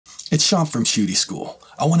It's Sean from Shootie School.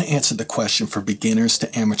 I want to answer the question for beginners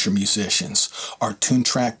to amateur musicians. Are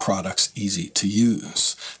Toontrack products easy to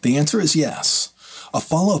use? The answer is yes. A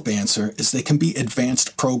follow-up answer is they can be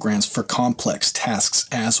advanced programs for complex tasks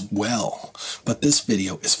as well. But this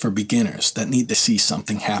video is for beginners that need to see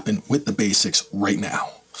something happen with the basics right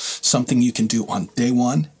now. Something you can do on day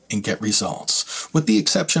one and get results. With the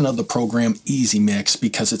exception of the program EZmix,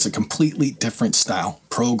 because it's a completely different style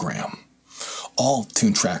program. All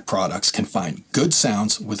Toontrack products can find good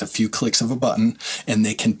sounds with a few clicks of a button, and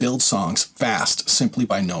they can build songs fast simply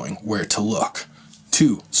by knowing where to look.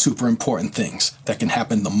 Two super important things that can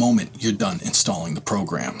happen the moment you're done installing the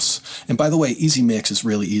programs. And by the way, EZmix is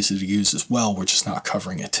really easy to use as well, we're just not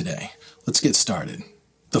covering it today. Let's get started.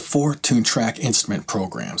 The 4 Toontrack instrument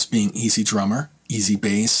programs being EZdrummer,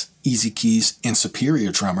 EZbass, EZkeys, and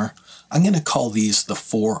Superior Drummer, I'm going to call these the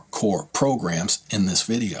 4 core programs in this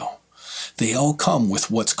video. They all come with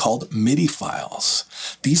what's called Midi files.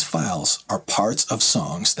 These files are parts of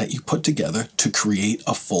songs that you put together to create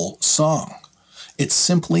a full song. It's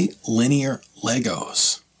simply linear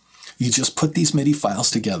Legos. You just put these Midi files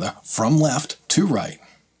together from left to right.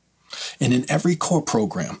 And in every core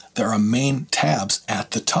program, there are main tabs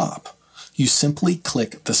at the top. You simply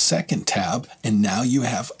click the second tab, and now you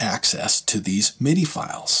have access to these Midi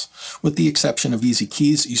files. With the exception of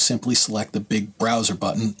EZkeys, you simply select the big browser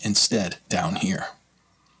button instead down here.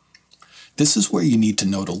 This is where you need to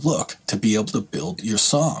know to look to be able to build your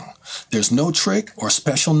song. There's no trick or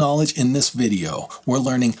special knowledge in this video. We're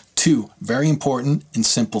learning 2 very important and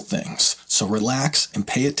simple things. So relax and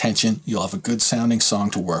pay attention. You'll have a good sounding song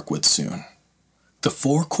to work with soon. The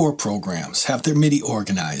 4 core programs have their Midi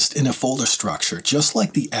organized in a folder structure, just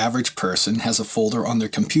like the average person has a folder on their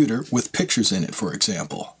computer with pictures in it, for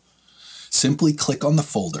example. Simply click on the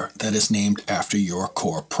folder that is named after your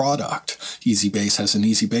core product. EZbass has an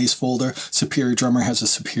EZbass folder, Superior Drummer has a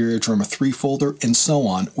Superior Drummer 3 folder, and so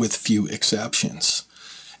on with few exceptions.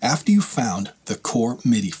 After you've found the core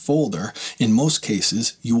Midi folder, in most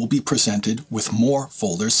cases you will be presented with more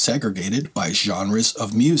folders segregated by genres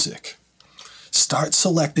of music. Start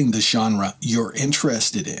selecting the genre you're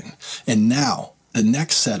interested in, and now the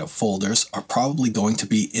next set of folders are probably going to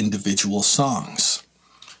be individual songs.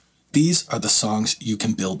 These are the songs you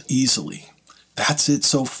can build easily. That's it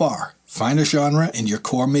so far. Find a genre in your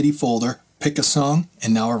core Midi folder, pick a song,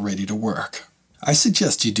 and now we're ready to work. I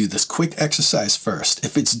suggest you do this quick exercise first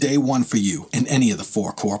if it's day one for you in any of the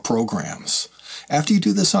 4 core programs. After you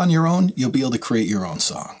do this on your own, you'll be able to create your own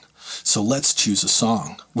song. So let's choose a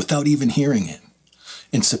song without even hearing it.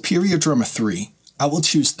 In Superior Drummer 3, I will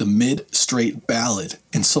choose the mid-straight ballad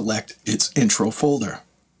and select its intro folder.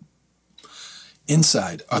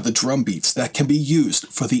 Inside are the drum beats that can be used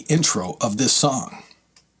for the intro of this song.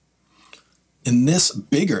 In this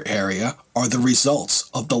bigger area are the results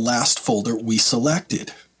of the last folder we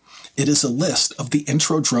selected. It is a list of the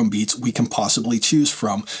intro drum beats we can possibly choose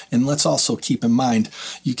from, and let's also keep in mind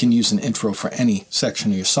you can use an intro for any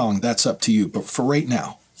section of your song, that's up to you, but for right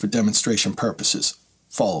now, for demonstration purposes,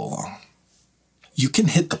 follow along. You can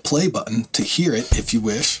hit the play button to hear it if you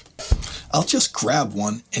wish. I'll just grab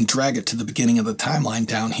one and drag it to the beginning of the timeline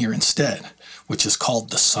down here instead, which is called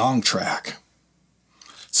the song track.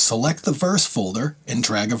 Select the verse folder and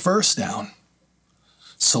drag a verse down.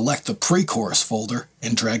 Select the pre-chorus folder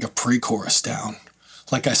and drag a pre-chorus down.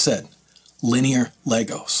 Like I said, linear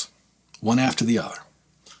Legos, one after the other.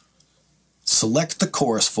 Select the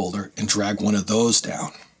chorus folder and drag one of those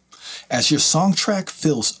down. As your song track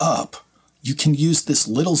fills up, you can use this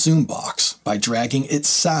little zoom box by dragging its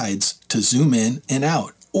sides to zoom in and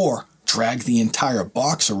out, or drag the entire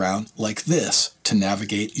box around like this to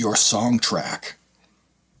navigate your song track.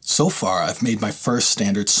 So far, I've made my first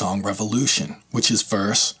standard song revolution, which is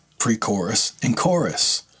verse, pre-chorus, and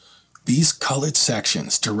chorus. These colored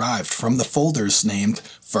sections derived from the folders named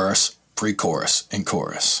verse, pre-chorus, and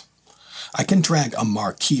chorus. I can drag a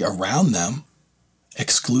marquee around them,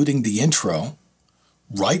 excluding the intro,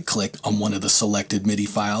 right-click on one of the selected Midi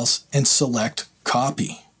files, and select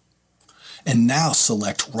Copy. And now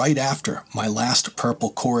select right after my last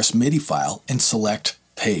purple chorus Midi file and select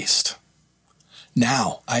Paste.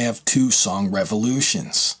 Now I have 2 song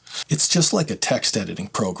revolutions. It's just like a text editing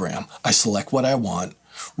program. I select what I want,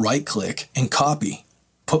 right-click, and copy.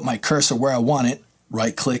 Put my cursor where I want it,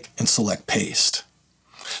 right-click, and select Paste.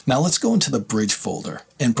 Now let's go into the bridge folder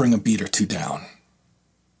and bring a beat or 2 down.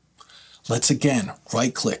 Let's again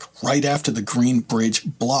right-click right after the green bridge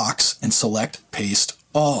blocks and select Paste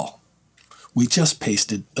All. We just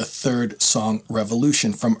pasted the 3rd song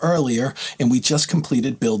revolution from earlier, and we just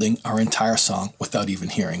completed building our entire song without even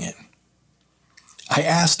hearing it. I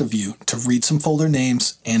asked of you to read some folder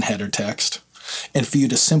names and header text, and for you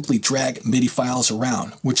to simply drag MIDI files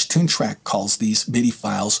around, which Toontrack calls these MIDI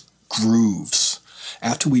files grooves.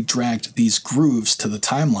 After we dragged these grooves to the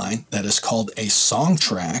timeline that is called a song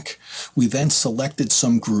track, we then selected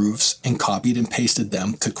some grooves and copied and pasted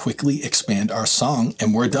them to quickly expand our song,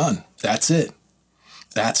 and we're done. That's it.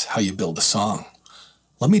 That's how you build a song.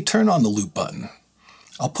 Let me turn on the loop button.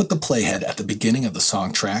 I'll put the playhead at the beginning of the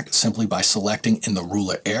song track simply by selecting in the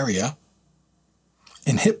ruler area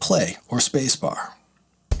and hit play or spacebar.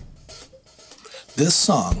 This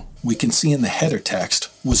song, we can see in the header text,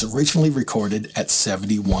 was originally recorded at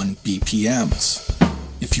 71 BPMs.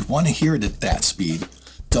 If you want to hear it at that speed,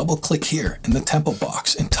 double click here in the tempo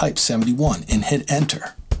box and type 71 and hit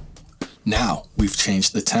enter. Now we've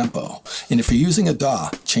changed the tempo, and if you're using a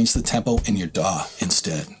DAW, change the tempo in your DAW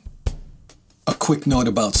instead. A quick note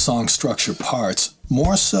about song structure parts,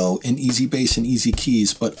 more so in EZbass and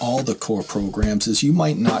EZkeys, but all the core programs, is you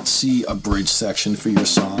might not see a bridge section for your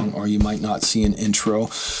song, or you might not see an intro.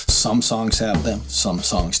 Some songs have them, some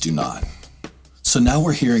songs do not. So now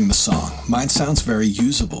we're hearing the song. Mine sounds very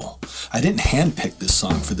usable. I didn't handpick this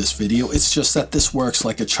song for this video, it's just that this works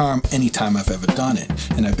like a charm anytime I've ever done it,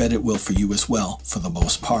 and I bet it will for you as well, for the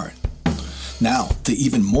most part. Now, the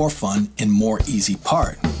even more fun and more easy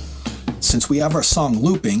part. Since we have our song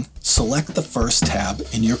looping, select the first tab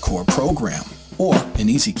in your core program, or in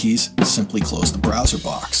EZkeys, simply close the browser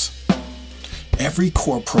box. Every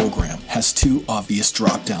core program has two obvious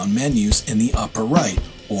drop-down menus in the upper right,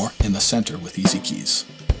 or in the center with EZkeys.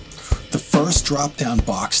 The first drop-down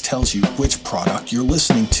box tells you which product you're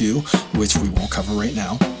listening to, which we won't cover right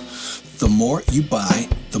now. The more you buy,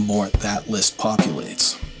 the more that list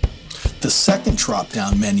populates. The second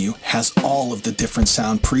drop-down menu has all of the different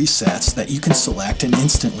sound presets that you can select and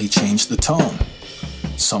instantly change the tone.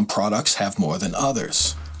 Some products have more than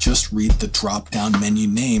others. Just read the drop-down menu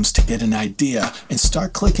names to get an idea and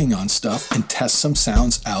start clicking on stuff and test some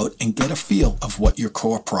sounds out and get a feel of what your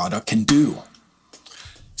core product can do.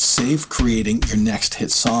 Save creating your next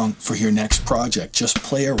hit song for your next project. Just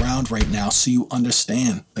play around right now so you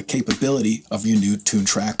understand the capability of your new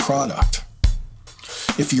Toontrack product.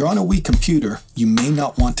 If you're on a Wii computer, you may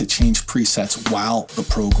not want to change presets while the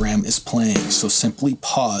program is playing, so simply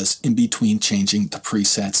pause in between changing the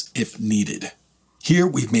presets if needed. Here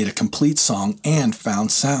we've made a complete song and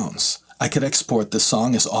found sounds. I could export this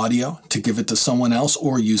song as audio to give it to someone else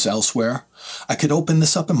or use elsewhere. I could open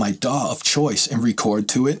this up in my DAW of choice and record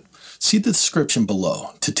to it. See the description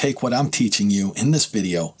below to take what I'm teaching you in this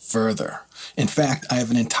video further. In fact, I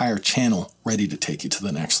have an entire channel ready to take you to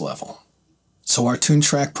the next level. So are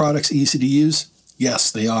Toontrack products easy to use? Yes,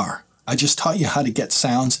 they are. I just taught you how to get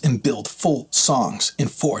sounds and build full songs in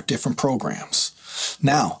 4 different programs.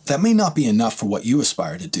 Now, that may not be enough for what you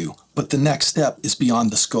aspire to do, but the next step is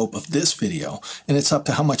beyond the scope of this video, and it's up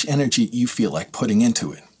to how much energy you feel like putting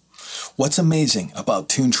into it. What's amazing about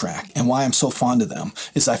Toontrack and why I'm so fond of them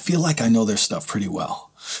is I feel like I know their stuff pretty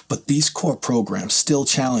well. But these core programs still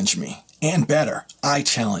challenge me, and better, I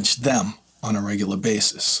challenge them on a regular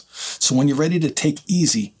basis. So when you're ready to take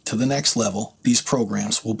Easy to the next level, these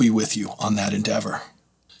programs will be with you on that endeavor.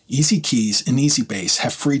 EZkeys and EZbass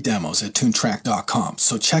have free demos at Toontrack.com,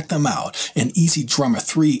 so check them out. And EZdrummer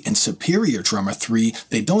 3 and Superior Drummer 3,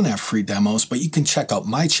 they don't have free demos, but you can check out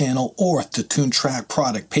my channel or the Toontrack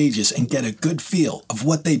product pages and get a good feel of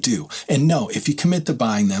what they do. And know, if you commit to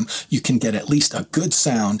buying them, you can get at least a good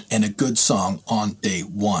sound and a good song on day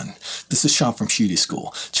one. This is Sean from Shootie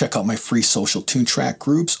School. Check out my free social Toontrack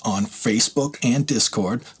groups on Facebook and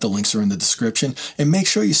Discord. The links are in the description. And make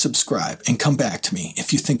sure you subscribe and come back to me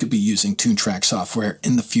if you think to be using Toontrack software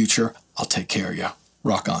in the future. I'll take care of you.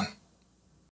 Rock on.